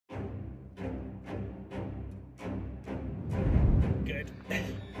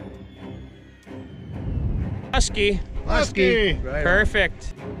Musky. Musky. Right.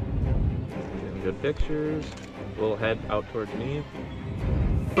 Perfect. Good pictures. We'll head out towards me.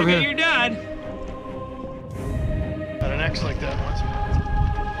 Look at your dad. Had an X like that once.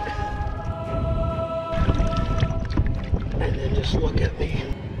 And then just look at me.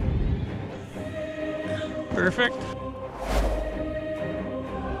 Perfect.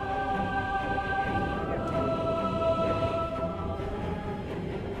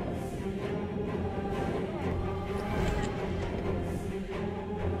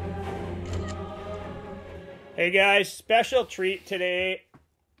 Hey guys, special treat today.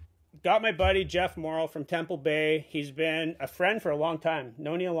 Got my buddy Jeff Moreau from Temple Bay. He's been a friend for a long time.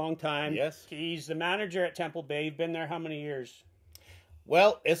 Known you a long time. Yes. He's the manager at Temple Bay. You've been there how many years?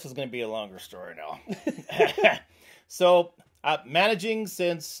 Well, this is going to be a longer story now. So, managing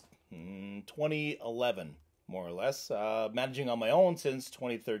since 2011, more or less. Managing on my own since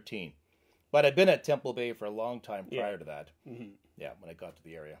 2013. But I've been at Temple Bay for a long time prior to that. Mm-hmm. Yeah, when I got to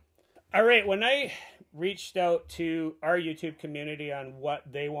the area. All right, when I reached out to our YouTube community on what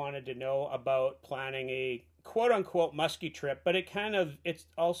they wanted to know about planning a quote-unquote musky trip, but it's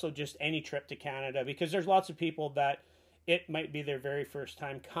also just any trip to Canada, because there's lots of people that it might be their very first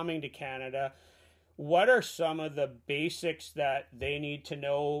time coming to Canada. What are some of the basics that they need to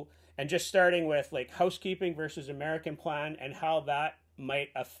know? And just starting with like housekeeping versus American plan and how that might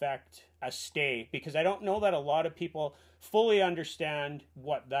affect a stay, because I don't know that a lot of people fully understand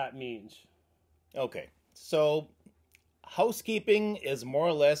what that means. Okay, so housekeeping is more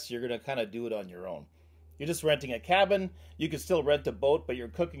or less you're going to kind of do it on your own. You're just renting a cabin. You can still rent a boat, but you're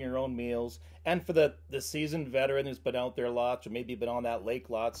cooking your own meals. And for the seasoned veteran who's been out there lots, or maybe been on that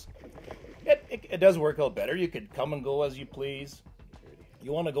lake lots, it does work out better. You could come and go as you please.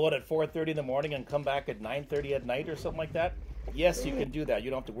 You want to go out at 4:30 in the morning and come back at 9:30 at night or something like that? Yes, you can do that.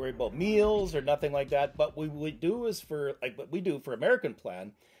 You don't have to worry about meals or nothing like that. But what we do is what we do for American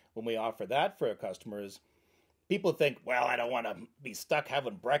Plan, when we offer that for our customers, people think, well, I don't want to be stuck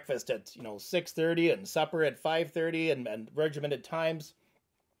having breakfast at 6:30 and supper at 5:30 and regimented times.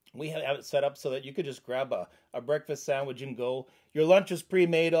 We have it set up so that you could just grab a breakfast sandwich and go. Your lunch is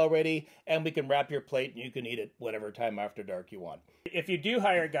pre-made already, and we can wrap your plate and you can eat it whatever time after dark you want. If you do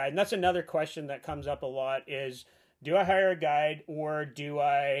hire a guide, and that's another question that comes up a lot, is do I hire a guide, or do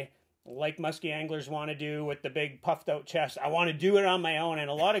I, like musky anglers want to do with the big puffed out chest, I want to do it on my own? And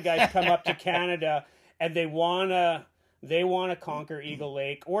a lot of guys come up to Canada and they want to conquer Eagle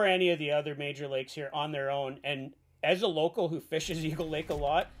Lake or any of the other major lakes here on their own. And as a local who fishes Eagle Lake a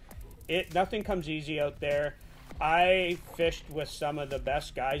lot, nothing comes easy out there. I fished with some of the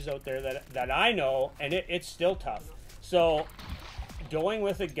best guys out there that I know, and it's still tough. So going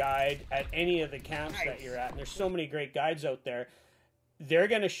with a guide at any of the camps that you're at, and there's so many great guides out there, they're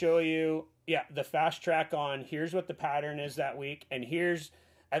going to show you, the fast track on here's what the pattern is that week, and here's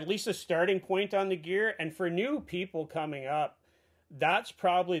at least a starting point on the gear. And for new people coming up, that's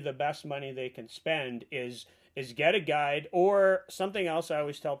probably the best money they can spend is get a guide. Or something else I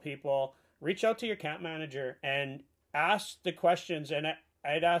always tell people, reach out to your camp manager and ask the questions. And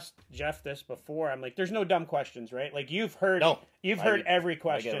I'd asked Jeff this before. I'm like, there's no dumb questions, right? Like you've heard every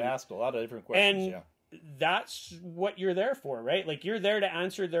question. I get asked a lot of different questions, and that's what you're there for, right? Like you're there to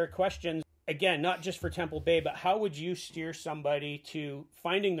answer their questions. Again, not just for Temple Bay, but how would you steer somebody to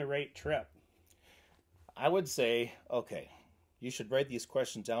finding the right trip? I would say, okay, you should write these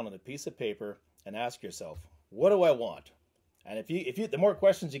questions down on a piece of paper and ask yourself, what do I want? And if you the more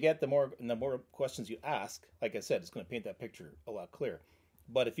questions you get, the more questions you ask, like I said, it's going to paint that picture a lot clearer.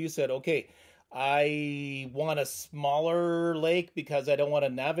 But if you said, okay, I want a smaller lake because I don't want to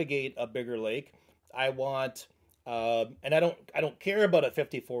navigate a bigger lake. I want, and I don't care about a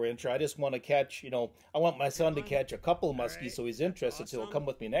 54-incher. I just want to catch, I want my son to catch a couple of muskies, so he's interested, so he'll come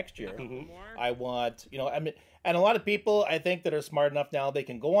with me next year. I want, and a lot of people, I think, that are smart enough now, they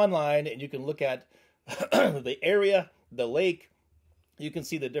can go online and you can look at the area, the lake. You can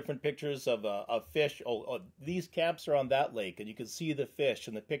see the different pictures of fish. Oh, these camps are on that lake, and you can see the fish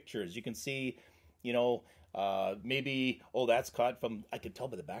and the pictures. You can see, maybe, that's caught from, I can tell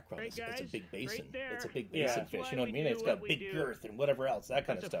by the background, it's a big basin. It's a big basin fish, you know what I mean? It's got big girth and whatever else, that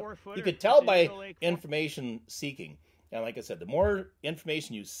kind of stuff. You could tell by information seeking. And like I said, the more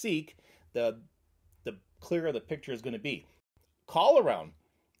information you seek, the clearer the picture is going to be. Call around.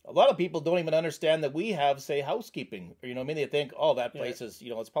 A lot of people don't even understand that we have, say, housekeeping. Or, they think, that place is,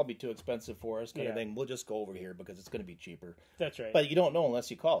 it's probably too expensive for us, kind of thing. We'll just go over here because it's going to be cheaper. That's right. But you don't know unless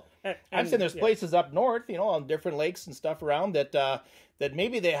you call. I'm saying there's places up north, on different lakes and stuff around that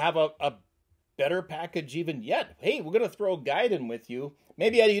maybe they have a better package even yet. Hey, we're going to throw a guide in with you.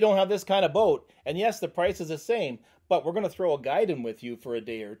 Maybe you don't have this kind of boat, and yes, the price is the same, but we're going to throw a guide in with you for a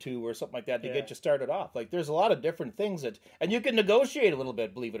day or two or something like that to get you started off. Like, there's a lot of different things and you can negotiate a little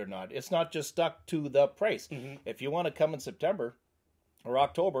bit, believe it or not. It's not just stuck to the price. If you want to come in September or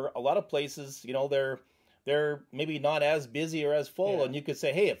October, a lot of places, you know, they're maybe not as busy or as full, and you could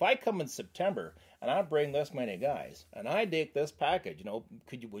say, hey, if I come in September and I bring this many guys and I take this package, you know,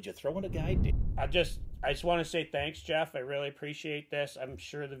 would you throw in a guide? I just want to say thanks, Jeff. I really appreciate this. I'm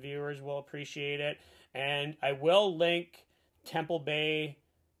sure the viewers will appreciate it, and I will link Temple Bay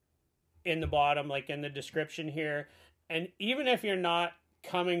in the bottom, like in the description here. And even if you're not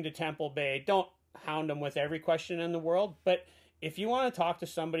coming to Temple Bay, don't hound them with every question in the world, but if you want to talk to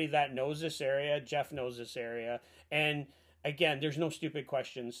somebody that knows this area, Jeff knows this area. And again, there's no stupid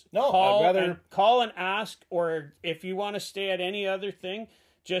questions. No, I'd rather call and ask, or if you want to stay at any other thing,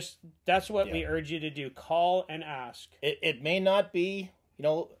 that's what we urge you to do. Call and ask. It may not be, you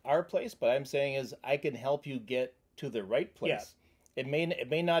know, our place, but I'm saying is I can help you get to the right place. Yeah. It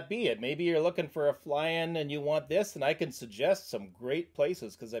may not be it. Maybe you're looking for a fly-in and you want this, and I can suggest some great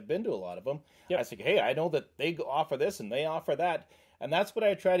places because I've been to a lot of them. Yep. I say, hey, I know that they offer this and they offer that, and that's what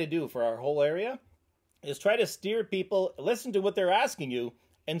I try to do for our whole area, is try to steer people, listen to what they're asking you,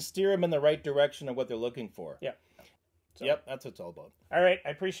 and steer them in the right direction of what they're looking for. Yeah. So, yep, that's what it's all about. All right, I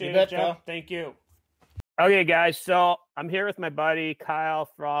appreciate it, Jeff. Kyle. Thank you. Okay, guys, so I'm here with my buddy Kyle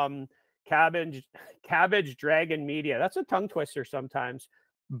from Cabbage Dragon Media. That's a tongue twister sometimes,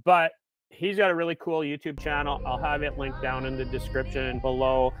 but he's got a really cool YouTube channel. I'll have it linked down in the description and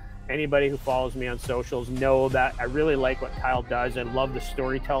below. Anybody who follows me on socials know that I really like what Kyle does and love the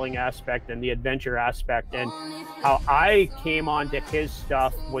storytelling aspect and the adventure aspect. And how I came onto his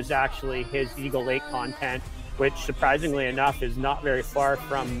stuff was actually his Eagle Lake content, which surprisingly enough is not very far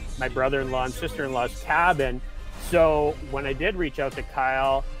from my brother-in-law and sister-in-law's cabin. So when I did reach out to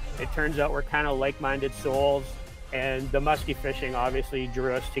Kyle, it turns out we're kind of like-minded souls, and the musky fishing obviously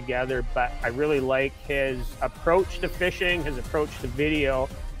drew us together, but I really like his approach to fishing, his approach to video,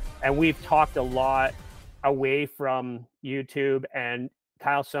 and we've talked a lot away from YouTube, and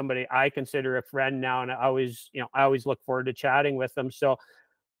Kyle's somebody I consider a friend now, and I always look forward to chatting with him. So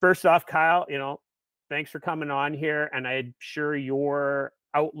first off, Kyle, thanks for coming on here, and I'm sure your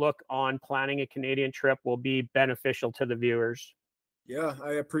outlook on planning a Canadian trip will be beneficial to the viewers. Yeah,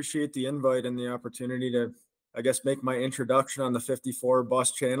 I appreciate the invite and the opportunity to, I guess, make my introduction on the 54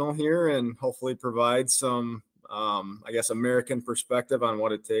 Bus channel here and hopefully provide some, I guess, American perspective on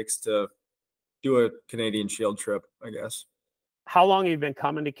what it takes to do a Canadian Shield trip, I guess. How long have you been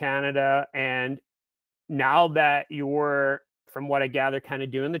coming to Canada? And now that you're, from what I gather, kind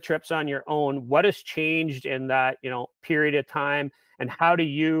of doing the trips on your own, what has changed in that, period of time? And how do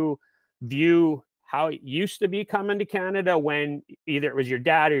you view how it used to be coming to Canada when either it was your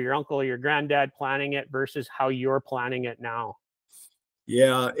dad or your uncle or your granddad planning it versus how you're planning it now?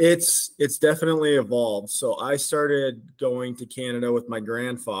 Yeah, it's definitely evolved. So I started going to Canada with my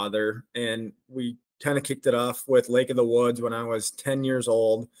grandfather, and we kind of kicked it off with Lake of the Woods when I was 10 years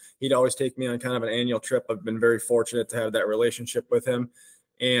old. He'd always take me on kind of an annual trip. I've been very fortunate to have that relationship with him.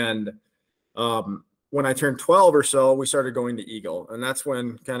 And when I turned 12 or so, we started going to Eagle. And that's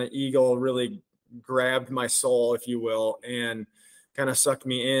when kind of Eagle really grabbed my soul, if you will, and kind of sucked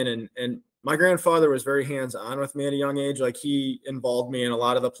me in. And my grandfather was very hands-on with me at a young age. Like, he involved me in a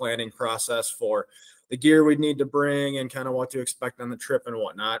lot of the planning process for the gear we'd need to bring and kind of what to expect on the trip and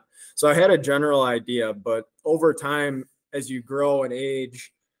whatnot. So I had a general idea, but over time, as you grow and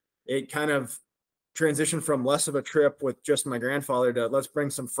age, it kind of transitioned from less of a trip with just my grandfather to let's bring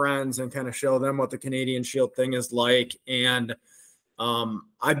some friends and kind of show them what the Canadian Shield thing is like. And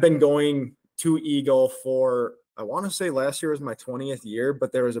I've been going to Eagle for, I want to say last year was my 20th year,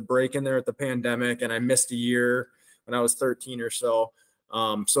 but there was a break in there at the pandemic and I missed a year when I was 13 or so.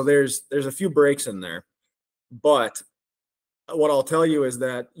 So there's a few breaks in there, but what I'll tell you is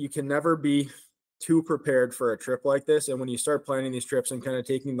that you can never be too prepared for a trip like this. And when you start planning these trips and kind of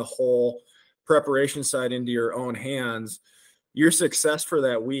taking the whole preparation side into your own hands, your success for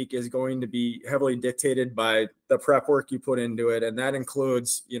that week is going to be heavily dictated by the prep work you put into it. And that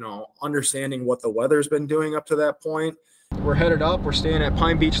includes, understanding what the weather's been doing up to that point. We're headed up. We're staying at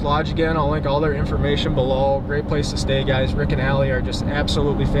Pine Beach Lodge again. I'll link all their information below. Great place to stay, guys. Rick and Allie are just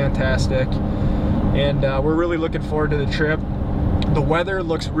absolutely fantastic. And we're really looking forward to the trip. The weather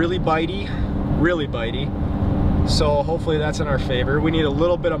looks really bitey, really bitey. So hopefully that's in our favor. We need a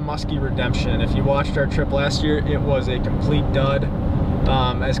little bit of musky redemption. If you watched our trip last year, it was a complete dud.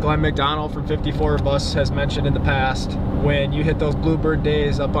 As Glenn McDonald from 54 Bus has mentioned in the past, when you hit those bluebird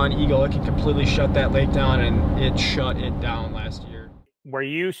days up on Eagle, it can completely shut that lake down, and it shut it down last year. Where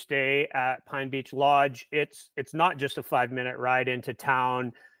you stay at Pine Beach Lodge, it's not just a 5-minute ride into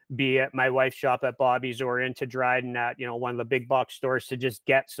town, be it my wife's shop at Bobby's or into Dryden at, you know, one of the big box stores to just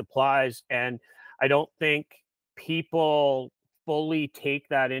get supplies. And I don't think people fully take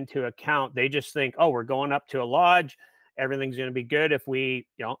that into account. They just think, oh, we're going up to a lodge, everything's going to be good. If we,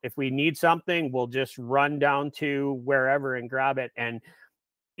 you know, if we need something, we'll just run down to wherever and grab it. And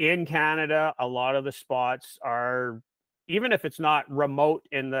in Canada, a lot of the spots are, even if it's not remote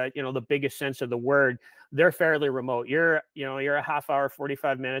in the, you know, the biggest sense of the word, they're fairly remote. You're a half hour,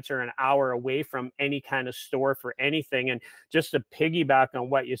 45 minutes or an hour away from any kind of store for anything. And just to piggyback on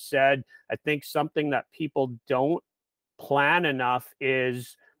what you said, I think something that people don't plan enough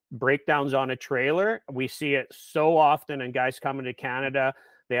is breakdowns on a trailer. We see it so often, and guys coming to Canada,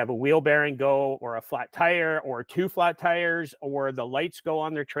 they have a wheel bearing go or a flat tire or 2 flat tires, or the lights go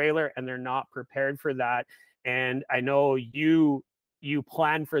on their trailer, and they're not prepared for that. And I know you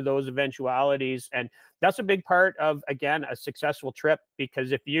plan for those eventualities, and that's a big part of, again, a successful trip,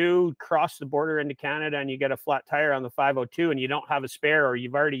 because if you cross the border into Canada and you get a flat tire on the 502 and you don't have a spare, or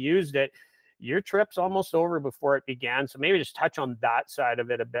you've already used it, your trip's almost over before it began. So maybe just touch on that side of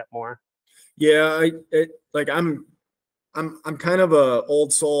it a bit more. Yeah, I'm kind of a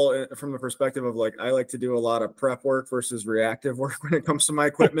old soul from the perspective of, like, I like to do a lot of prep work versus reactive work when it comes to my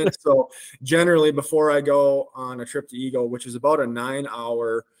equipment. So generally, before I go on a trip to Eagle, which is about a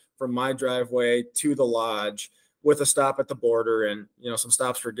 9-hour from my driveway to the lodge with a stop at the border and, you know, some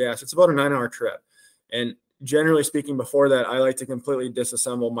stops for gas, it's about a 9-hour trip. And generally speaking, before that, I like to completely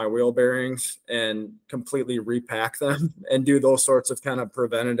disassemble my wheel bearings and completely repack them and do those sorts of kind of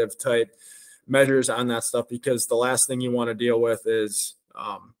preventative type measures on that stuff, because the last thing you want to deal with is,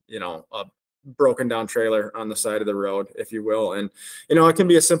 you know, a broken down trailer on the side of the road, if you will. And, you know, it can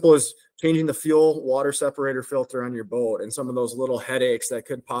be as simple as changing the fuel water separator filter on your boat, and some of those little headaches that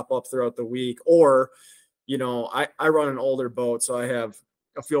could pop up throughout the week. Or, you know, I run an older boat, so I have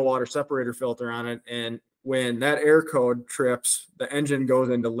a fuel water separator filter on it. And when that air code trips, the engine goes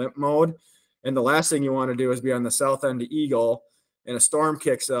into limp mode. And the last thing you want to do is be on the south end of Eagle and a storm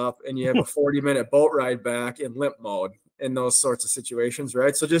kicks up and you have a 40-minute boat ride back in limp mode in those sorts of situations,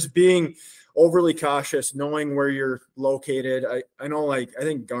 right? So just being overly cautious, knowing where you're located. I know, like, I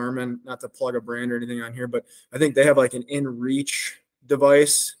think Garmin, not to plug a brand or anything on here, but I think they have like an in-reach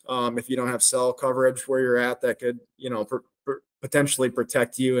device. If you don't have cell coverage where you're at, that could, you know, potentially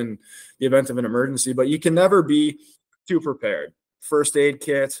protect you in the event of an emergency. But you can never be too prepared. First aid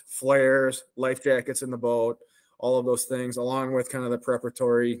kits, flares, life jackets in the boat, all of those things, along with kind of the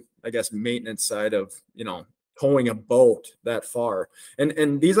preparatory, I guess, maintenance side of, you know, towing a boat that far.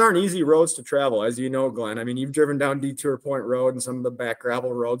 And these aren't easy roads to travel, as you know, Glenn. I mean, you've driven down Detour Point Road and some of the back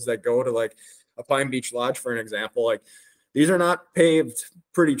gravel roads that go to, like, a Pine Beach Lodge, for an example. Like, these are not paved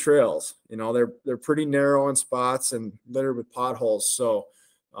pretty trails. You know, they're pretty narrow in spots and littered with potholes. So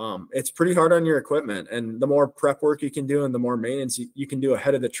it's pretty hard on your equipment. And the more prep work you can do and the more maintenance you can do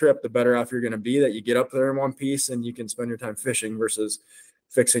ahead of the trip, the better off you're going to be, that you get up there in one piece and you can spend your time fishing versus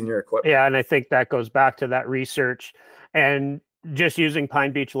fixing your equipment. Yeah, and I think that goes back to that research. And just using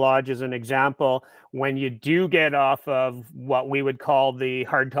Pine Beach Lodge as an example, when you do get off of what we would call the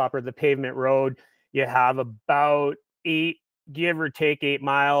hardtop or the pavement road, you have about 8, give or take 8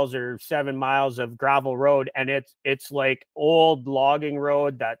 miles or 7 miles of gravel road. And it's like old logging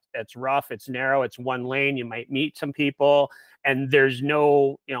road it's rough, it's narrow, it's one lane. You might meet some people, and there's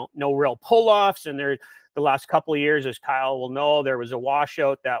no real pull-offs. And the last couple of years, as Kyle will know, there was a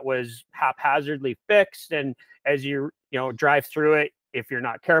washout that was haphazardly fixed. And as you drive through it, if you're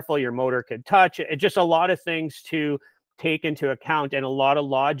not careful, your motor could touch it. Just a lot of things to take into account. And a lot of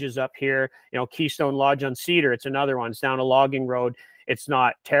lodges up here, Keystone Lodge on Cedar, it's another one. It's down a logging road. It's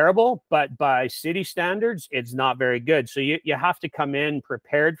not terrible, but by city standards, it's not very good. So you have to come in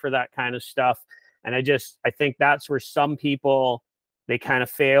prepared for that kind of stuff. And I think that's where some people, they kind of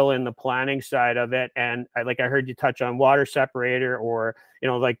fail in the planning side of it. And I heard you touch on water separator or,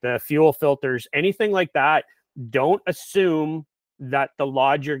 like the fuel filters, anything like that. Don't assume that the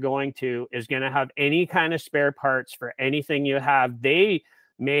lodge you're going to is going to have any kind of spare parts for anything you have. They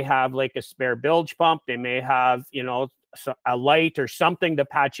may have like a spare bilge pump. They may have, a light or something to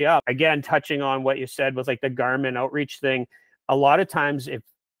patch you up. Again, touching on what you said with like the Garmin outreach thing, a lot of times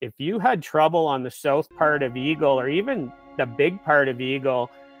if you had trouble on the south part of Eagle or even the big part of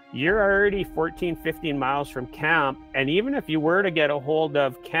Eagle, you're already 14, 15 miles from camp. And even if you were to get a hold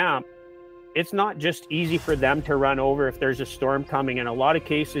of camp, it's not just easy for them to run over if there's a storm coming. In a lot of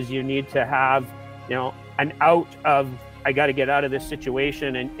cases, you need to have, you know, an out of, I got to get out of this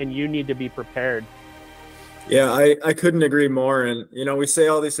situation, and you need to be prepared. Yeah, I couldn't agree more. And, you know, we say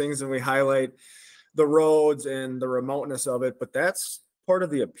all these things and we highlight the roads and the remoteness of it, but that's part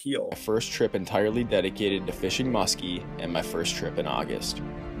of the appeal. My first trip entirely dedicated to fishing muskie, and my first trip in August.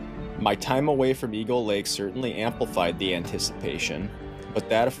 My time away from Eagle Lake certainly amplified the anticipation, but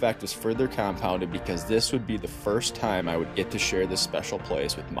that effect was further compounded because this would be the first time I would get to share this special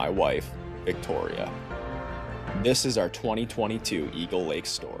place with my wife, Victoria. This is our 2022 Eagle Lake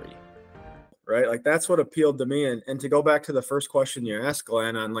story. Right? Like, that's what appealed to me. And to go back to the first question you asked,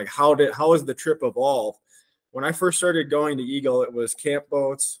 Glenn, on like, how has the trip evolved? When I first started going to Eagle, it was camp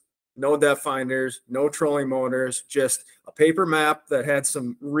boats, no depth finders, no trolling motors, just a paper map that had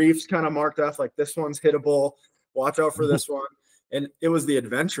some reefs kind of marked off, like this one's hittable, watch out for this one. And it was the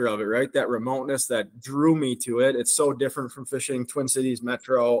adventure of it, right? That remoteness that drew me to it. It's so different from fishing Twin Cities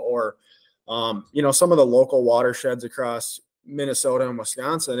Metro or, you know, some of the local watersheds across Minnesota and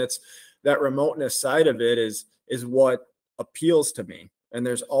Wisconsin. It's that remoteness side of it is what appeals to me. And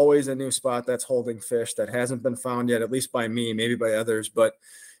there's always a new spot that's holding fish that hasn't been found yet, at least by me, maybe by others. But,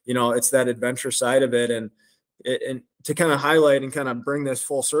 you know, it's that adventure side of it. And to kind of highlight and kind of bring this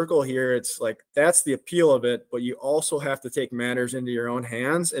full circle here, it's like, that's the appeal of it. But you also have to take matters into your own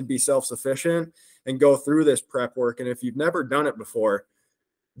hands and be self-sufficient and go through this prep work. And if you've never done it before,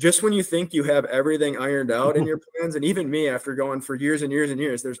 just when you think you have everything ironed out in your plans, and even me, after going for years and years and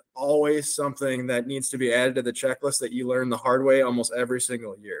years, there's always something that needs to be added to the checklist that you learn the hard way almost every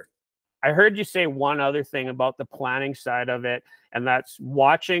single year. I heard you say one other thing about the planning side of it, and that's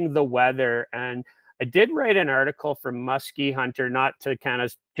watching the weather. And I did write an article for Muskie Hunter, not to kind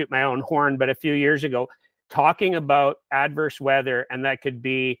of toot my own horn, but a few years ago, talking about adverse weather, and that could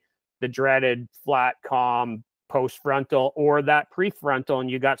be the dreaded flat, calm, post-frontal or that prefrontal, and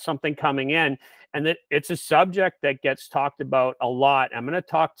you got something coming in, and that it's a subject that gets talked about a lot. I'm going to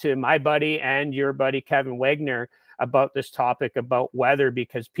talk to my buddy and your buddy Kevin Wegner about this topic about weather,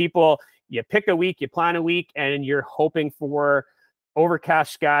 because people, you pick a week, you plan a week, and you're hoping for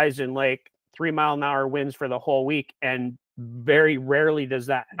overcast skies and like 3-mile-an-hour winds for the whole week, and very rarely does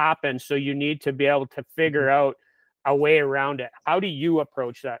that happen. So you need to be able to figure out a way around it. How do you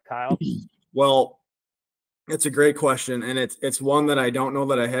approach that, Kyle? Well, it's a great question, and it's one that I don't know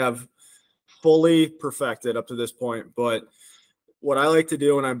that I have fully perfected up to this point. But what I like to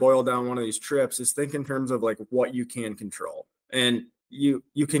do when I boil down one of these trips is think in terms of like what you can control. And you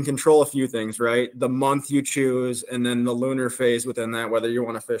can control a few things, right? The month you choose, and then the lunar phase within that, whether you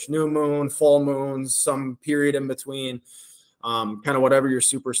want to fish new moon, full moons, some period in between, kind of whatever your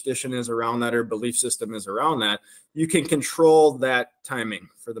superstition is around that or belief system is around that. You can control that timing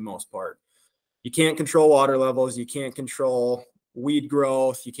for the most part. You can't control water levels. You can't control weed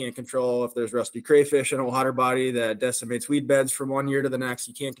growth. You can't control if there's rusty crayfish in a water body that decimates weed beds from one year to the next.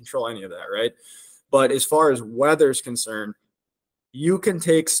 You can't control any of that, right? But as far as weather is concerned, you can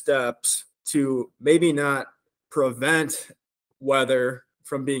take steps to maybe not prevent weather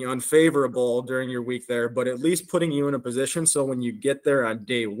from being unfavorable during your week there, but at least putting you in a position so when you get there on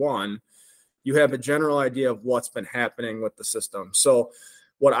day one, you have a general idea of what's been happening with the system. So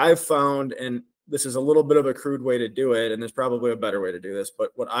what I've found, and this is a little bit of a crude way to do it, and there's probably a better way to do this,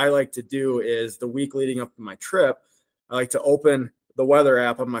 but what I like to do is the week leading up to my trip, I like to open the weather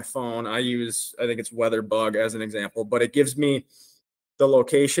app on my phone. I think it's WeatherBug as an example, but it gives me the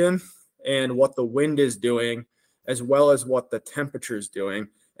location and what the wind is doing, as well as what the temperature is doing.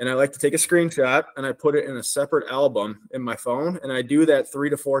 And I like to take a screenshot and I put it in a separate album in my phone. And I do that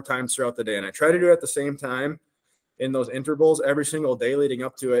 3 to 4 times throughout the day. And I try to do it at the same time in those intervals every single day leading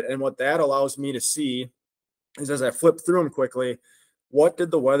up to it. And what that allows me to see is, as I flip through them quickly, what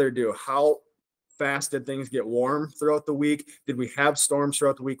did the weather do? How fast did things get warm throughout the week? Did we have storms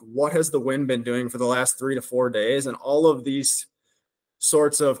throughout the week? What has the wind been doing for the last 3 to 4 days? And all of these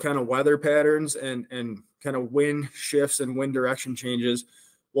sorts of kind of weather patterns and kind of wind shifts and wind direction changes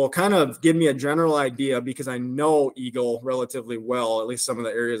will kind of give me a general idea, because I know Eagle relatively well, at least some of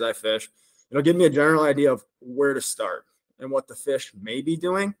the areas I fish. It'll give me a general idea of where to start and what the fish may be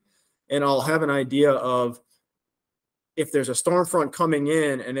doing. And I'll have an idea of if there's a storm front coming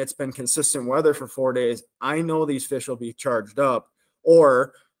in and it's been consistent weather for 4 days, I know these fish will be charged up.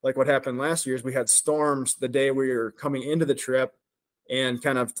 Or like what happened last year is we had storms the day we were coming into the trip and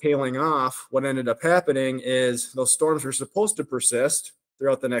kind of tailing off. What ended up happening is those storms were supposed to persist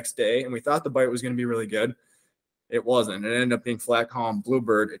throughout the next day, and we thought the bite was going to be really good. It wasn't. It ended up being flat, calm,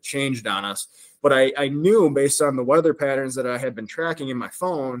 bluebird. It changed on us. But I knew based on the weather patterns that I had been tracking in my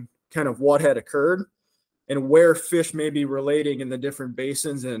phone kind of what had occurred and where fish may be relating in the different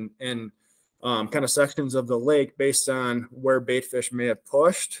basins and kind of sections of the lake based on where bait fish may have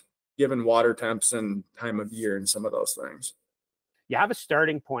pushed, given water temps and time of year and some of those things. You have a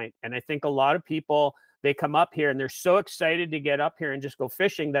starting point, and I think a lot of people, they come up here and they're so excited to get up here and just go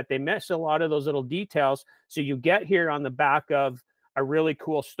fishing that they miss a lot of those little details. So you get here on the back of a really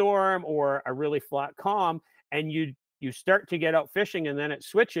cool storm or a really flat calm, and you start to get out fishing, and then it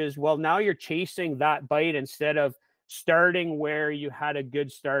switches. Well, now you're chasing that bite instead of starting where you had a good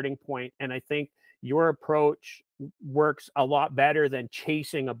starting point. And I think your approach works a lot better than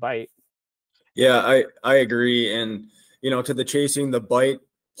chasing a bite. Yeah, I agree. And, to the chasing the bite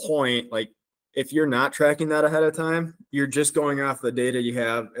point, like if you're not tracking that ahead of time, you're just going off the data you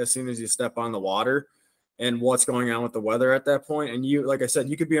have as soon as you step on the water and what's going on with the weather at that point. And you, like I said,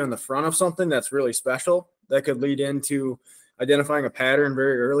 you could be on the front of something that's really special that could lead into identifying a pattern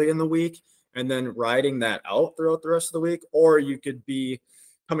very early in the week and then riding that out throughout the rest of the week. Or you could be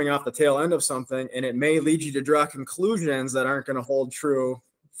coming off the tail end of something and it may lead you to draw conclusions that aren't going to hold true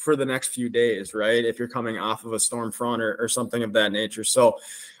for the next few days, right? If you're coming off of a storm front or something of that nature. So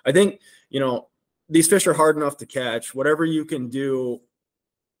I think, these fish are hard enough to catch. Whatever you can do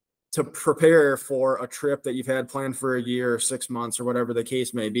to prepare for a trip that you've had planned for a year or 6 months or whatever the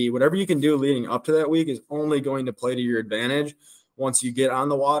case may be, whatever you can do leading up to that week is only going to play to your advantage once you get on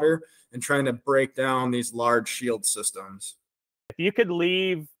the water and trying to break down these large shield systems. If you could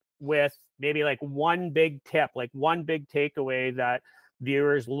leave with maybe like one big tip, like one big takeaway that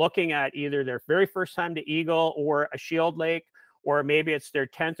viewers looking at either their very first time to eagle or a shield lake, or maybe it's their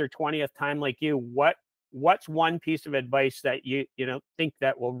 10th or 20th time like you, what's one piece of advice that you think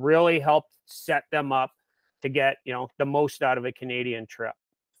that will really help set them up to get, the most out of a Canadian trip?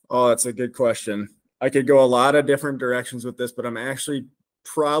 Oh, that's a good question. I could go a lot of different directions with this, but I'm actually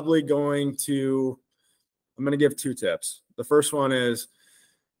probably going to give 2 tips. The first one is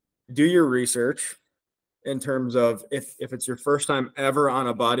do your research in terms of if it's your first time ever on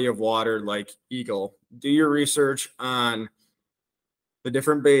a body of water like Eagle, do your research on the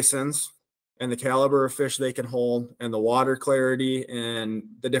different basins and the caliber of fish they can hold and the water clarity and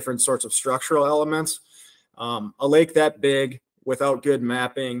the different sorts of structural elements. A lake that big without good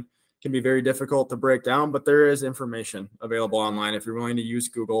mapping can be very difficult to break down, but there is information available online if you're willing to use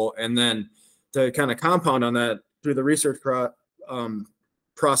Google. And then to kind of compound on that through the research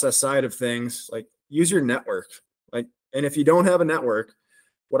process side of things, like use your network. And if you don't have a network,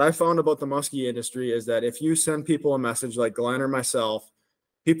 what I found about the muskie industry is that if you send people a message like Glenn or myself,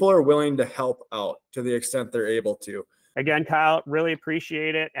 people are willing to help out to the extent they're able to. Again, Kyle, really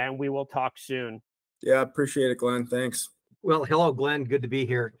appreciate it. And we will talk soon. Yeah, appreciate it, Glenn. Thanks. Well, hello, Glenn. Good to be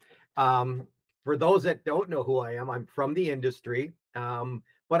here. For those that don't know who I am, I'm from the industry,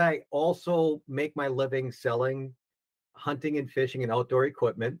 but I also make my living selling hunting and fishing and outdoor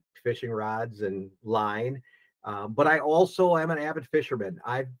equipment, fishing rods and line. But I also am an avid fisherman.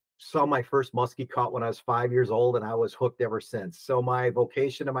 I saw my first muskie caught when I was 5 years old, and I was hooked ever since. So my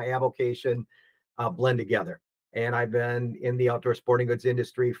vocation and my avocation blend together. And I've been in the outdoor sporting goods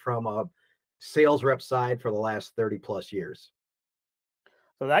industry from a sales rep side for the last 30 plus years.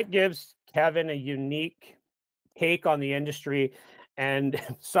 So that gives Kevin a unique take on the industry. And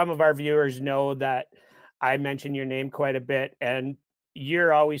some of our viewers know that I mention your name quite a bit, and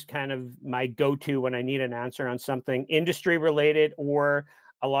you're always kind of my go-to when I need an answer on something industry related, or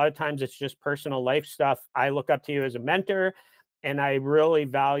a lot of times it's just personal life stuff. I look up to you as a mentor, and I really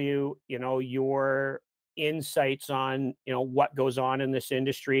value, your insights on, what goes on in this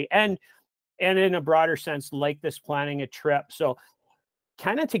industry and in a broader sense, like this planning a trip. So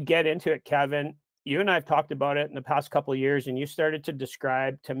kind of to get into it, Kevin, you and I have talked about it in the past couple of years, and you started to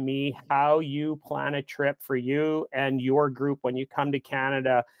describe to me how you plan a trip for you and your group when you come to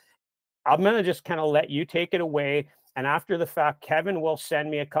Canada. I'm going to just kind of let you take it away. And after the fact, Kevin will send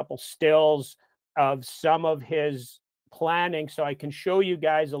me a couple stills of some of his planning so I can show you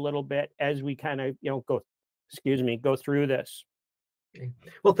guys a little bit as we kind of, go through this. Okay.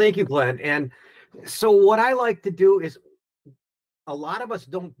 Well, thank you, Glenn. And so what I like to do is, a lot of us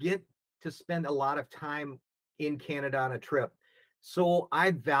don't get to spend a lot of time in Canada on a trip. So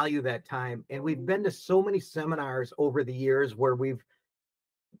I value that time. And we've been to so many seminars over the years where we've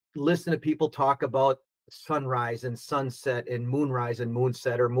listened to people talk about sunrise and sunset and moonrise and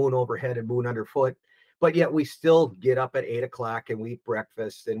moonset, or moon overhead and moon underfoot. But yet we still get up at 8 o'clock and we eat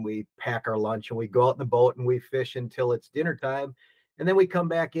breakfast and we pack our lunch and we go out in the boat and we fish until it's dinner time. And then we come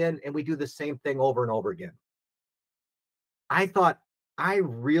back in and we do the same thing over and over again. I thought, I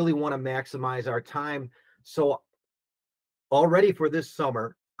really want to maximize our time. So already for this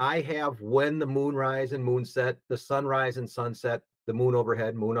summer, I have when the moonrise and moonset, the sunrise and sunset, the moon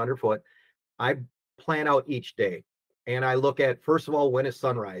overhead, moon underfoot. I plan out each day. And I look at, first of all, when is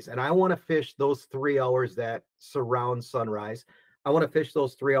sunrise? And I want to fish those 3 hours that surround sunrise. I want to fish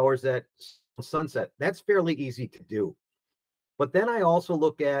those 3 hours that sunset. That's fairly easy to do. But then I also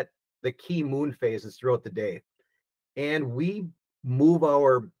look at the key moon phases throughout the day. And we move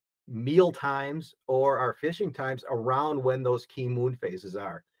our meal times or our fishing times around when those key moon phases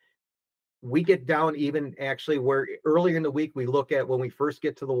are. We get down even actually where earlier in the week, we look at when we first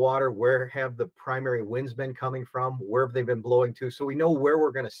get to the water, where have the primary winds been coming from? Where have they been blowing to? So we know where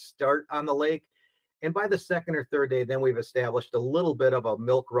we're going to start on the lake. And by the second or third day, then we've established a little bit of a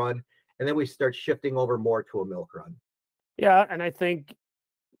milk run, and then we start shifting over more to a milk run. Yeah. And I think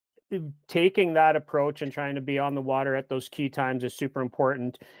taking that approach and trying to be on the water at those key times is super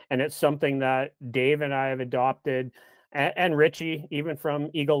important. And it's something that Dave and I have adopted, and Richie, even from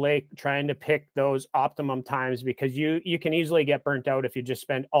Eagle Lake, trying to pick those optimum times, because you can easily get burnt out if you just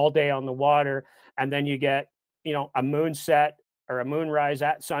spend all day on the water and then you get, a moonset or a moonrise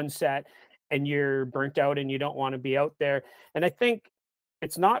at sunset and you're burnt out and you don't want to be out there. And I think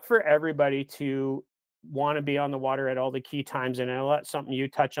it's not for everybody to want to be on the water at all the key times. And I know that's something you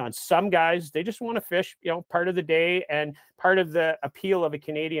touch on. Some guys, they just want to fish, part of the day. And part of the appeal of a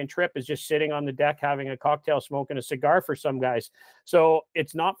Canadian trip is just sitting on the deck, having a cocktail, smoking a cigar for some guys. So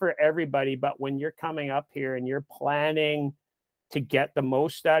it's not for everybody, but when you're coming up here and you're planning to get the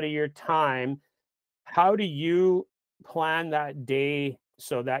most out of your time, how do you plan that day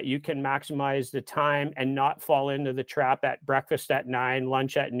so that you can maximize the time and not fall into the trap at breakfast at 9,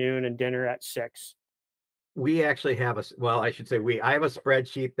 lunch at noon, and dinner at 6? We actually have I have a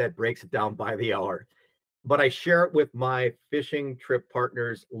spreadsheet that breaks it down by the hour, but I share it with my fishing trip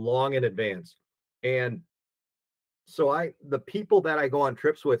partners long in advance. And so the people that I go on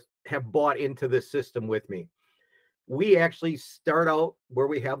trips with have bought into this system with me. We actually start out where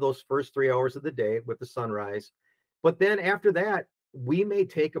we have those first 3 hours of the day with the sunrise, but then after that, we may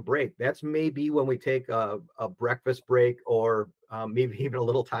take a break. That's maybe when we take a breakfast break, or maybe even a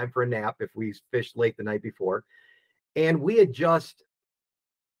little time for a nap if we fished late the night before. And we adjust.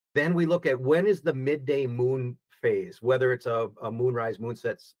 Then we look at when is the midday moon phase, whether it's a moonrise,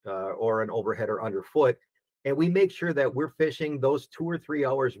 moonsets, or an overhead or underfoot. And we make sure that we're fishing those 2 or 3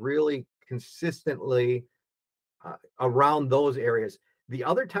 hours really consistently around those areas. The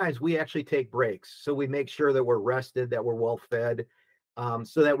other times we actually take breaks. So we make sure that we're rested, that we're well fed,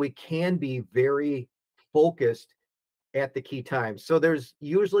 so that we can be very focused at the key times. So there's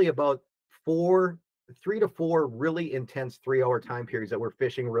usually about 3 to 4 really intense 3-hour time periods that we're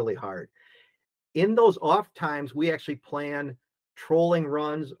fishing really hard. In those off times, we actually plan trolling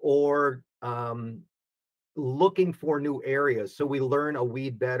runs or looking for new areas. So we learn a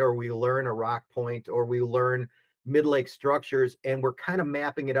weed bed, or we learn a rock point, or we learn mid-lake structures, and we're kind of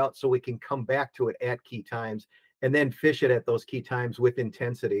mapping it out so we can come back to it at key times and then fish it at those key times with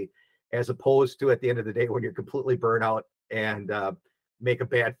intensity, as opposed to at the end of the day when you're completely burnt out and make a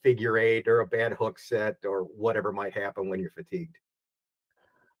bad figure 8 or a bad hook set or whatever might happen when you're fatigued.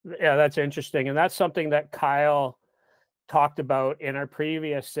 Yeah, that's interesting. And that's something that Kyle talked about in our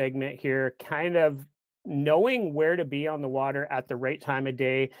previous segment here, kind of knowing where to be on the water at the right time of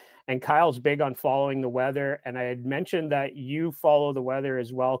day. And Kyle's big on following the weather. And I had mentioned that you follow the weather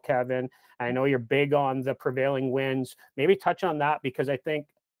as well, Kevin. I know you're big on the prevailing winds. Maybe touch on that, because I think,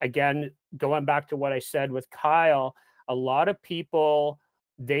 again, going back to what I said with Kyle, a lot of people,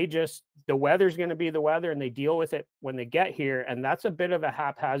 the weather's going to be the weather and they deal with it when they get here. And that's a bit of a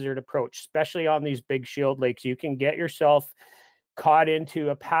haphazard approach, especially on these big shield lakes. You can get yourself caught into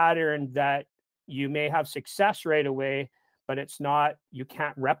a pattern that you may have success right away, but you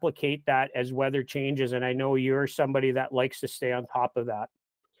can't replicate that as weather changes. And I know you're somebody that likes to stay on top of that.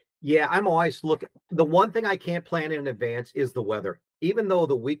 Yeah, I'm always looking. The one thing I can't plan in advance is the weather. Even though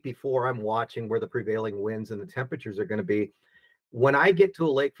the week before I'm watching where the prevailing winds and the temperatures are going to be, when I get to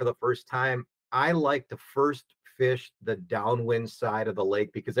a lake for the first time, I like to first fish the downwind side of the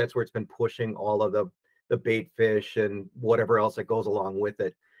lake, because that's where it's been pushing all of the bait fish and whatever else that goes along with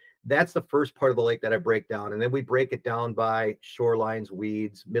it. That's the first part of the lake that I break down. And then we break it down by shorelines,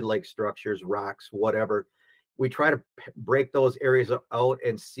 weeds, mid-lake structures, rocks, whatever. We try to break those areas out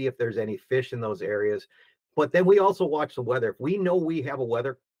and see if there's any fish in those areas. But then we also watch the weather. If we know we have a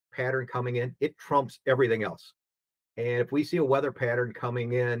weather pattern coming in, it trumps everything else. And if we see a weather pattern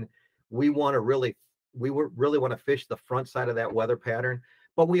coming in, we really want to fish the front side of that weather pattern.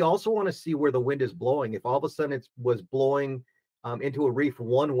 But we also want to see where the wind is blowing. If all of a sudden it was blowing into a reef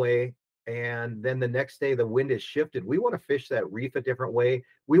one way and then the next day the wind is shifted, we want to fish that reef a different way.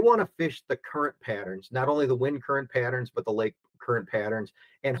 We want to fish the current patterns, not only the wind current patterns, but the lake current patterns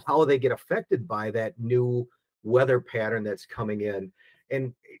and how they get affected by that new weather pattern that's coming in.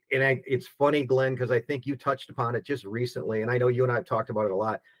 It's funny, Glenn, because I think you touched upon it just recently, and I know you and I have talked about it a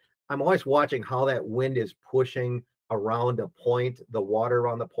lot. I'm always watching how that wind is pushing around a point, the water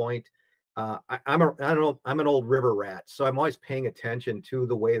around the point. I'm an old river rat, so I'm always paying attention to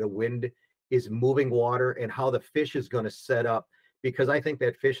the way the wind is moving water and how the fish is going to set up, because I think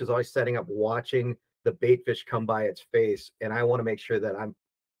that fish is always setting up, watching the bait fish come by its face, and I want to make sure that I'm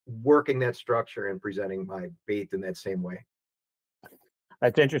working that structure and presenting my bait in that same way.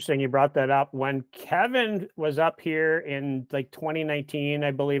 That's interesting. You brought that up. When Kevin was up here in like 2019,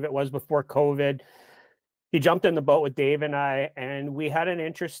 I believe it was, before COVID, he jumped in the boat with Dave and I, and we had an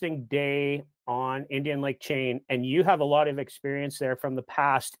interesting day on Indian Lake Chain. And you have a lot of experience there from the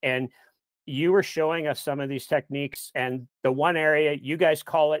past, and you were showing us some of these techniques. And the one area, you guys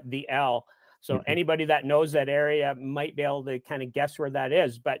call it the L. So anybody that knows that area might be able to kind of guess where that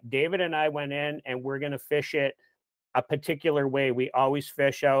is. But David and I went in, and we're going to fish it a particular way. We always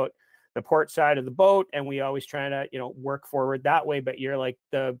fish out the port side of the boat, and we always try to, work forward that way. But you're like,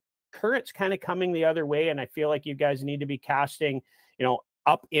 the current's kind of coming the other way, and I feel like you guys need to be casting,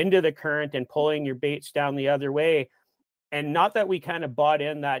 up into the current and pulling your baits down the other way. And not that we kind of bought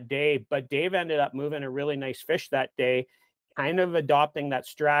in that day, but Dave ended up moving a really nice fish that day, kind of adopting that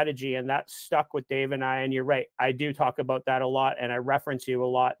strategy, and that stuck with Dave and I. And you're right, I do talk about that a lot, and I reference you a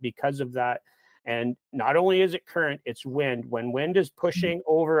lot because of that. And not only is it current, it's wind. When wind is pushing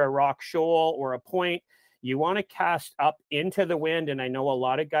over a rock shoal or a point, you want to cast up into the wind. And I know a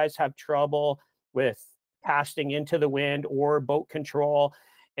lot of guys have trouble with casting into the wind or boat control.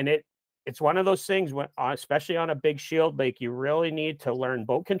 And it's one of those things, when, especially on a big shield lake, you really need to learn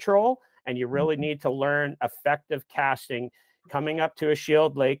boat control, and you really need to learn effective casting coming up to a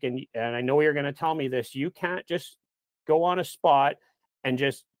shield lake. And I know you're going to tell me this, you can't just go on a spot and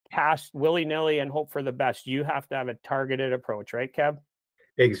just cast willy-nilly and hope for the best. You have to have a targeted approach, right, Kev?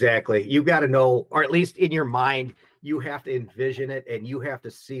 Exactly. You got to know, or at least in your mind, you have to envision it, and you have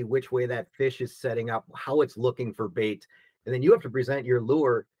to see which way that fish is setting up, how it's looking for bait. And then you have to present your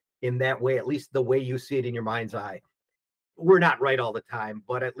lure in that way, at least the way you see it in your mind's eye. We're not right all the time,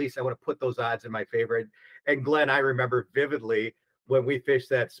 but at least I want to put those odds in my favor. And Glenn, I remember vividly when we fished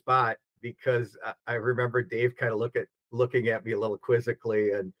that spot, because I remember Dave kind of looking at me a little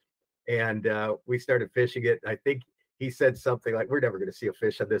quizzically, and we started fishing it. I think he said something like, "We're never going to see a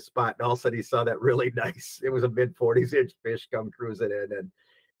fish on this spot." And all of a sudden he saw that really nice, it was a mid 40s inch fish come cruising in,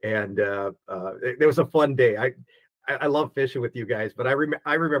 and it was a fun day. I love fishing with you guys, but I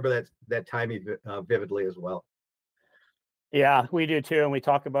remember that time vividly as well. Yeah, we do too, and we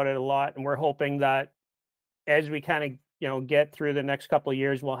talk about it a lot. And we're hoping that as we kind of get through the next couple of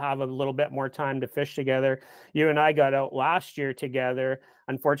years, we'll have a little bit more time to fish together. You and I got out last year together.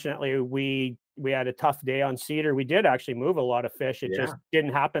 Unfortunately, we had a tough day on Cedar. We did actually move a lot of fish. It just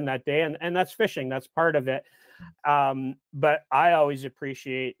didn't happen that day, and that's fishing. That's part of it. But I always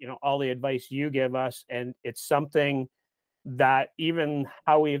appreciate all the advice you give us, and it's something that even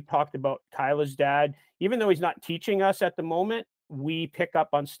how we've talked about Kyla's dad, even though he's not teaching us at the moment, we pick up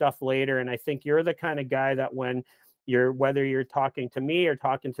on stuff later. And I think you're the kind of guy that whether you're talking to me or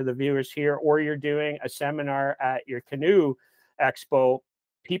talking to the viewers here, or you're doing a seminar at your canoe expo,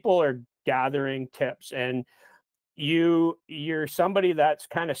 people are gathering tips, and you're somebody that's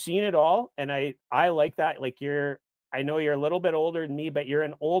kind of seen it all. And I like that. Like I know you're a little bit older than me, but you're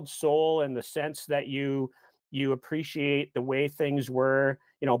an old soul in the sense that you appreciate the way things were,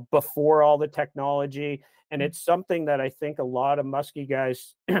 before all the technology. And it's something that I think a lot of musky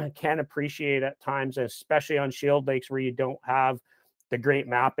guys can appreciate at times, especially on shield lakes where you don't have the great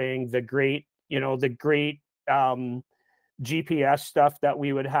mapping, the great GPS stuff that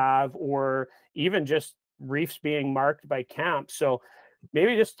we would have, or even just reefs being marked by camp. So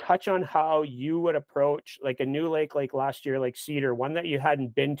maybe just touch on how you would approach like a new lake, like last year, like Cedar, one that you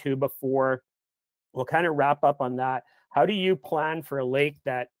hadn't been to before. We'll kind of wrap up on that. How do you plan for a lake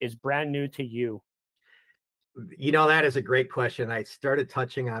that is brand new to you? That is a great question. I started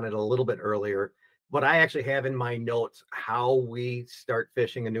touching on it a little bit earlier, but I actually have in my notes how we start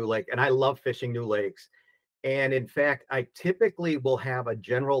fishing a new lake. And I love fishing new lakes. And in fact, I typically will have a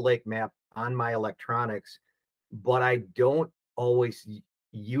general lake map on my electronics, but I don't always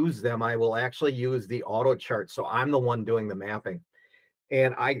use them. I will actually use the auto chart. So I'm the one doing the mapping.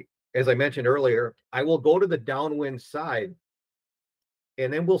 And as I mentioned earlier, I will go to the downwind side,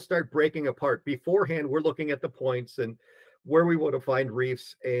 and then we'll start breaking apart. Beforehand, we're looking at the points, and where we want to find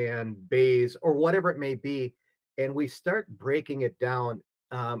reefs and bays or whatever it may be. And we start breaking it down.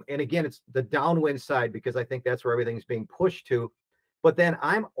 And again, it's the downwind side because I think that's where everything's being pushed to. But then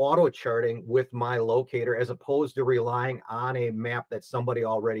I'm auto charting with my locator as opposed to relying on a map that somebody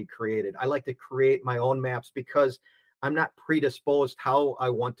already created. I like to create my own maps because I'm not predisposed how I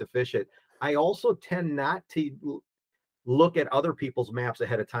want to fish it. I also tend not to look at other people's maps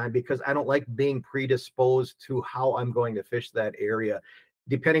ahead of time because I don't like being predisposed to how I'm going to fish that area,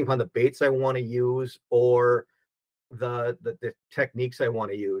 depending upon the baits I want to use or the techniques I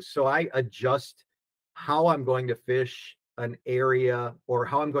want to use. So I adjust how I'm going to fish an area or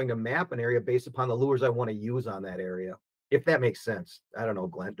how I'm going to map an area based upon the lures I want to use on that area, if that makes sense. I don't know,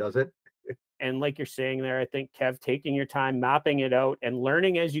 Glenn, does it? And like you're saying there, I think, Kev, taking your time, mapping it out and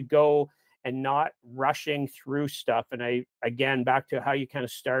learning as you go and not rushing through stuff. And again, back to how you kind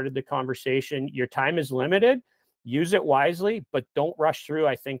of started the conversation, your time is limited, use it wisely, but don't rush through.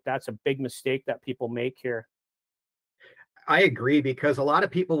 I think that's a big mistake that people make here. I agree, because a lot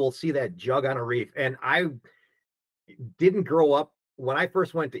of people will see that jug on a reef. And I didn't grow up when I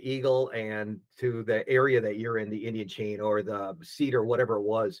first went to Eagle and to the area that you're in, the Indian Chain or the Cedar, whatever it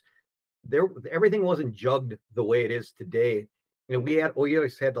was, everything wasn't jugged the way it is today. And we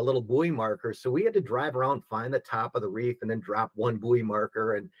always had the little buoy markers, so we had to drive around, find the top of the reef, and then drop one buoy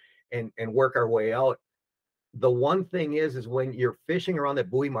marker and work our way out. The one thing is when you're fishing around that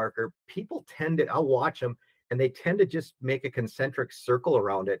buoy marker, people tend to, I'll watch them, and they tend to just make a concentric circle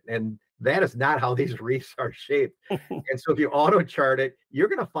around it. And that is not how these reefs are shaped. And so if you auto chart it, you're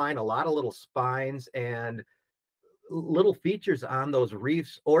going to find a lot of little spines and little features on those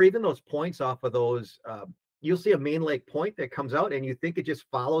reefs, or even those points off of those. You'll see a main lake point that comes out and you think it just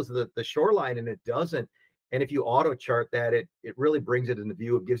follows the shoreline, and it doesn't. And if you auto chart that, it really brings it into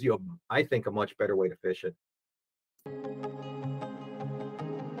view. It gives you, I think, a much better way to fish it.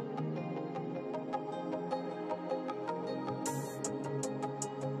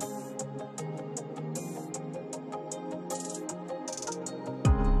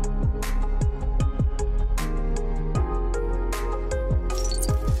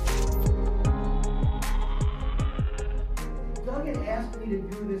 Asked me to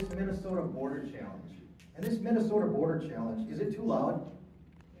do this Minnesota Border Challenge. And this Minnesota Border Challenge, is it too loud?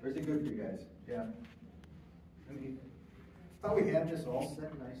 Or is it good for you guys? Yeah. I mean, thought we had this all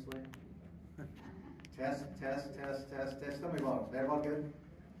set nicely. Test. Tell me about it. Is that about good?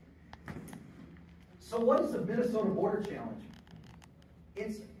 So what is the Minnesota Border Challenge?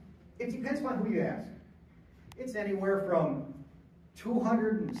 It depends upon who you ask. It's anywhere from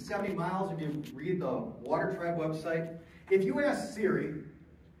 270 miles if you read the Water Tribe website. If you ask Siri,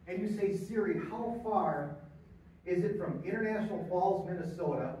 and you say, Siri, how far is it from International Falls,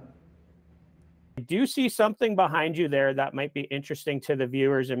 Minnesota? I do see something behind you there that might be interesting to the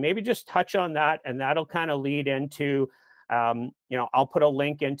viewers, and maybe just touch on that, and that'll kind of lead into, I'll put a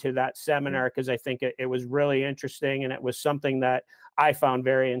link into that seminar because I think it was really interesting, and it was something that I found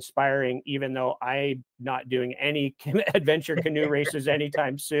very inspiring, even though I'm not doing any adventure canoe races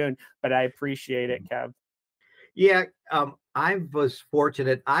anytime soon, but I appreciate it, Kev. Yeah, I was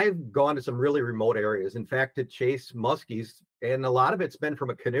fortunate. I've gone to some really remote areas, in fact, to chase muskies, and a lot of it's been from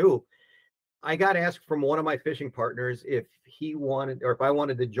a canoe. I got asked from one of my fishing partners if he wanted, or if I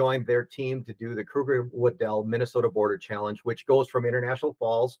wanted to join their team to do the Kruger-Waddell Minnesota Border Challenge, which goes from International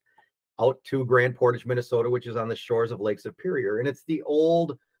Falls out to Grand Portage, Minnesota, which is on the shores of Lake Superior. And it's the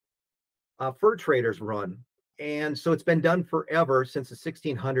old fur traders run. And so it's been done forever, since the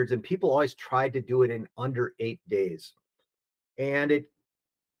 1600s, and people always tried to do it in under 8 days. And it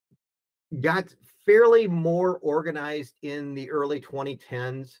got fairly more organized in the early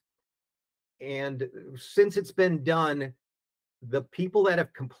 2010s. And since it's been done, the people that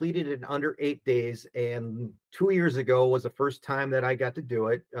have completed it in under 8 days, and 2 years ago was the first time that I got to do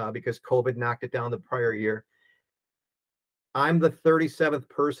it because COVID knocked it down the prior year. I'm the 37th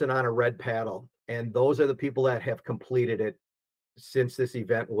person on a red paddle. And those are the people that have completed it since this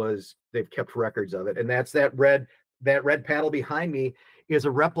event was, they've kept records of it. And that's that red paddle behind me is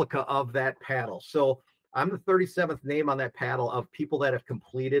a replica of that paddle. So I'm the 37th name on that paddle of people that have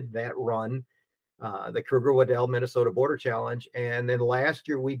completed that run, the Kruger-Waddell Minnesota Border Challenge. And then last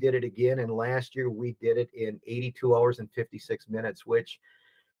year we did it again. And last year we did it in 82 hours and 56 minutes, which,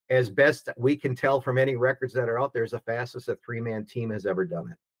 as best we can tell from any records that are out there, is the fastest a three-man team has ever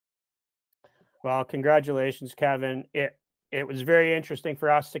done it. Well, congratulations, Kevin. It was very interesting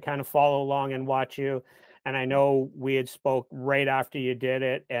for us to kind of follow along and watch you. And I know we had spoke right after you did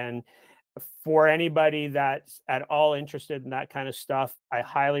it. And for anybody that's at all interested in that kind of stuff, I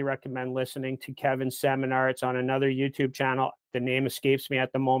highly recommend listening to Kevin's seminar. It's on another YouTube channel. The name escapes me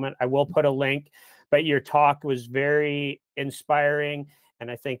at the moment. I will put a link, but your talk was very inspiring.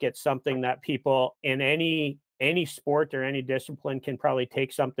 And I think it's something that people in any sport or any discipline can probably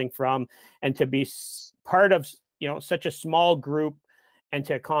take something from, and to be part of, such a small group and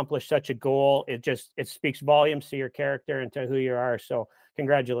to accomplish such a goal, it speaks volumes to your character and to who you are. So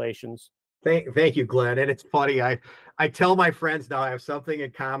congratulations. Thank you, Glenn. And it's funny. I tell my friends now I have something in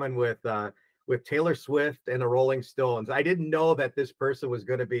common with Taylor Swift and the Rolling Stones. I didn't know that this person was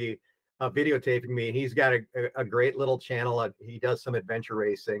going to be videotaping me. And he's got a great little channel. He does some adventure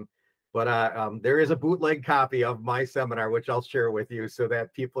racing, but there is a bootleg copy of my seminar, which I'll share with you so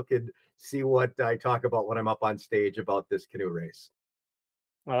that people can see what I talk about when I'm up on stage about this canoe race.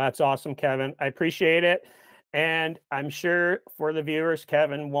 Well, that's awesome, Kevin. I appreciate it. And I'm sure for the viewers,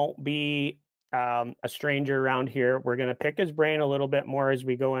 Kevin won't be a stranger around here. We're going to pick his brain a little bit more as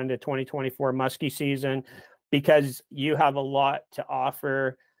we go into 2024 muskie season, because you have a lot to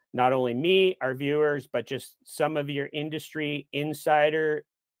offer, not only me, our viewers, but just some of your industry insider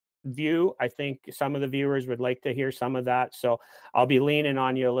view. I think some of the viewers would like to hear some of that. So I'll be leaning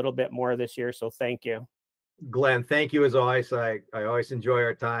on you a little bit more this year. So thank you. Glenn, thank you as always. I always enjoy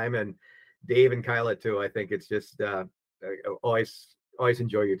our time, and Dave and Kyla too. I think it's just I always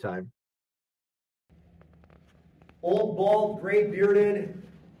enjoy your time. Old, bald, gray bearded,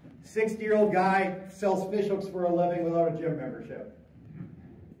 60-year-old guy sells fish hooks for a living without a gym membership.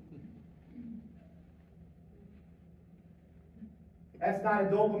 That's not a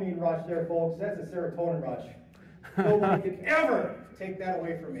dopamine rush there, folks. That's a serotonin rush. Nobody could ever take that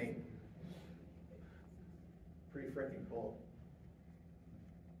away from me. Pretty freaking cool.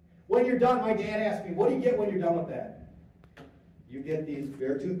 When you're done, my dad asked me, what do you get when you're done with that? You get these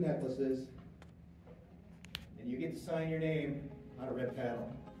bear tooth necklaces, and you get to sign your name on a red paddle.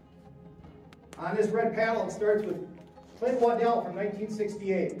 On this red paddle, it starts with Clint Waddell from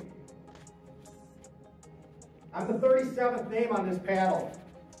 1968. I'm the 37th name on this paddle.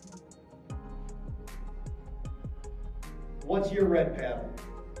 What's your red paddle?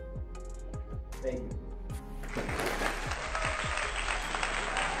 Thank you.